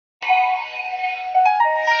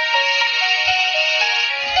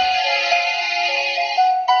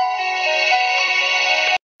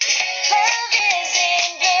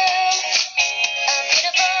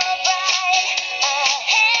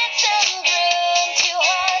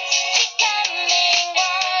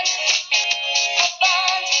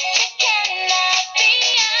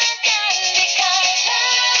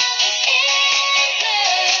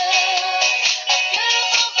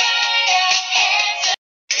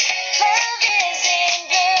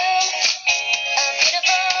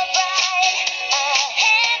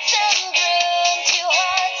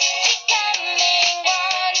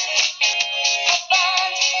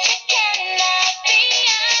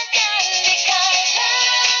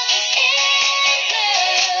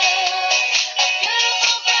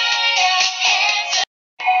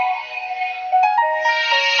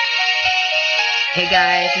Hey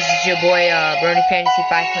guys, this is your boy Brony Fantasy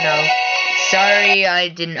 5.0. Sorry I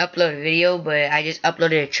didn't upload a video, but I just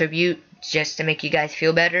uploaded a tribute just to make you guys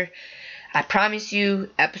feel better. I promise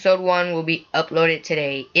you episode 1 will be uploaded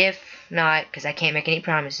today. If not, because I can't make any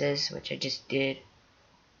promises, which I just did.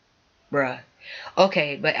 Bruh.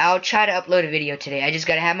 Okay, but I'll try to upload a video today. I just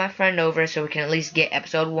gotta have my friend over so we can at least get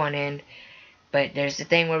episode 1 in. But there's the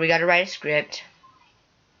thing where we gotta write a script.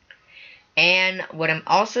 And what I'm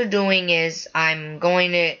also doing is I'm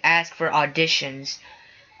going to ask for auditions,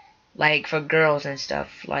 like for girls and stuff,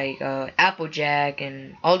 like Applejack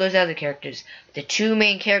and all those other characters. The two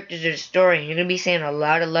main characters of the story, and you're going to be seeing a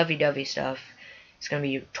lot of lovey-dovey stuff. It's going to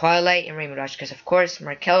be Twilight and Rainbow Dash, because of course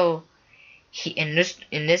Markel, in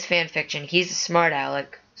this fan fiction, he's a smart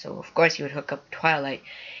aleck, so of course he would hook up Twilight.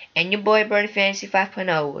 And your boy Brony Fantasy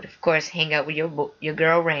 5.0 would of course hang out with your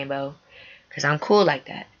girl Rainbow, because I'm cool like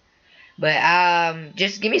that. But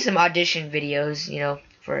just give me some audition videos, you know,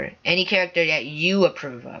 for any character that you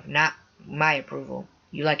approve of, not my approval.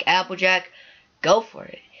 You like Applejack, go for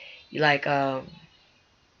it. You like freaking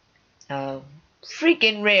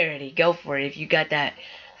Rarity, go for it if you got that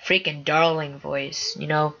freaking darling voice, you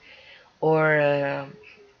know. Or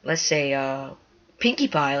let's say Pinkie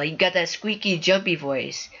Pie, like you got that squeaky jumpy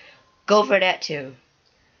voice. Go for that too.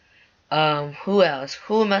 Who else?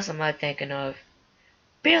 Who else am I thinking of?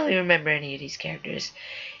 Barely remember any of these characters.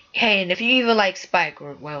 Hey, and if you even like Spike,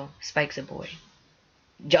 or, well, Spike's a boy.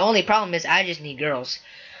 The only problem is I just need girls.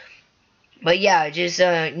 But yeah, just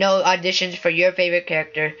no auditions for your favorite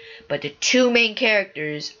character. But the two main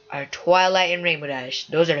characters are Twilight and Rainbow Dash.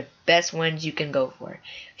 Those are the best ones you can go for.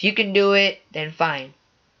 If you can do it, then fine.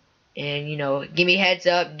 And, you know, give me heads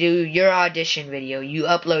up, do your audition video. You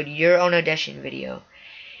upload your own audition video.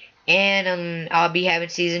 And I'll be having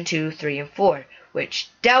season 2, 3, and 4. Which,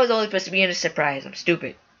 that was only supposed to be in a surprise. I'm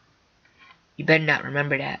stupid. You better not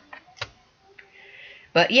remember that.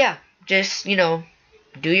 But yeah, just, you know,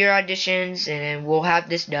 do your auditions and we'll have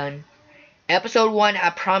this done. Episode 1, I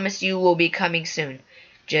promise you, will be coming soon.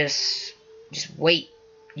 Just wait.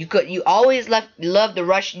 You always love to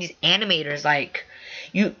rush these animators like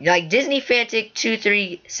Disney Fantic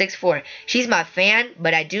 2364. She's my fan,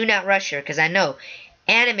 but I do not rush her because I know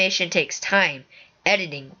animation takes time.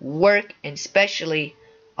 Editing, work, and especially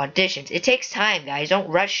auditions. It takes time, guys.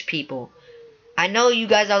 Don't rush people. I know you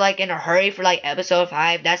guys are like in a hurry for like episode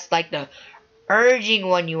 5. That's like the urging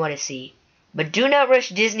one you want to see. But do not rush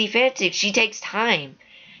Disney Fantic. She takes time.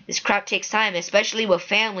 This crap takes time, especially with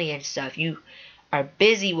family and stuff. You are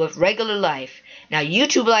busy with regular life. Now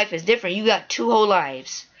YouTube life is different. You got 2 whole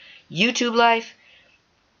lives. YouTube life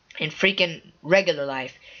and freaking regular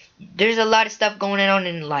life. There's a lot of stuff going on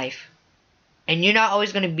in life. And you're not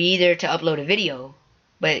always going to be there to upload a video.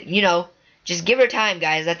 But, you know, just give her time,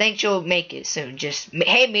 guys. I think she'll make it soon.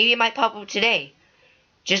 Hey, maybe it might pop up today.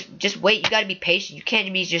 Just wait. You got to be patient. You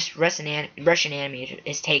can't be just rushing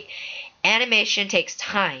animators. Animation takes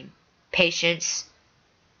time. Patience.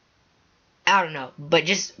 I don't know. But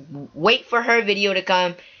just wait for her video to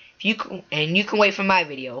come. You can wait for my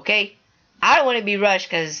video, okay? I don't want to be rushed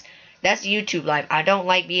because that's YouTube life. I don't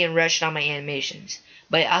like being rushed on my animations.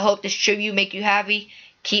 But I hope this tribute make you happy.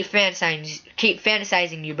 Keep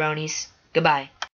fantasizing, you bronies. Goodbye.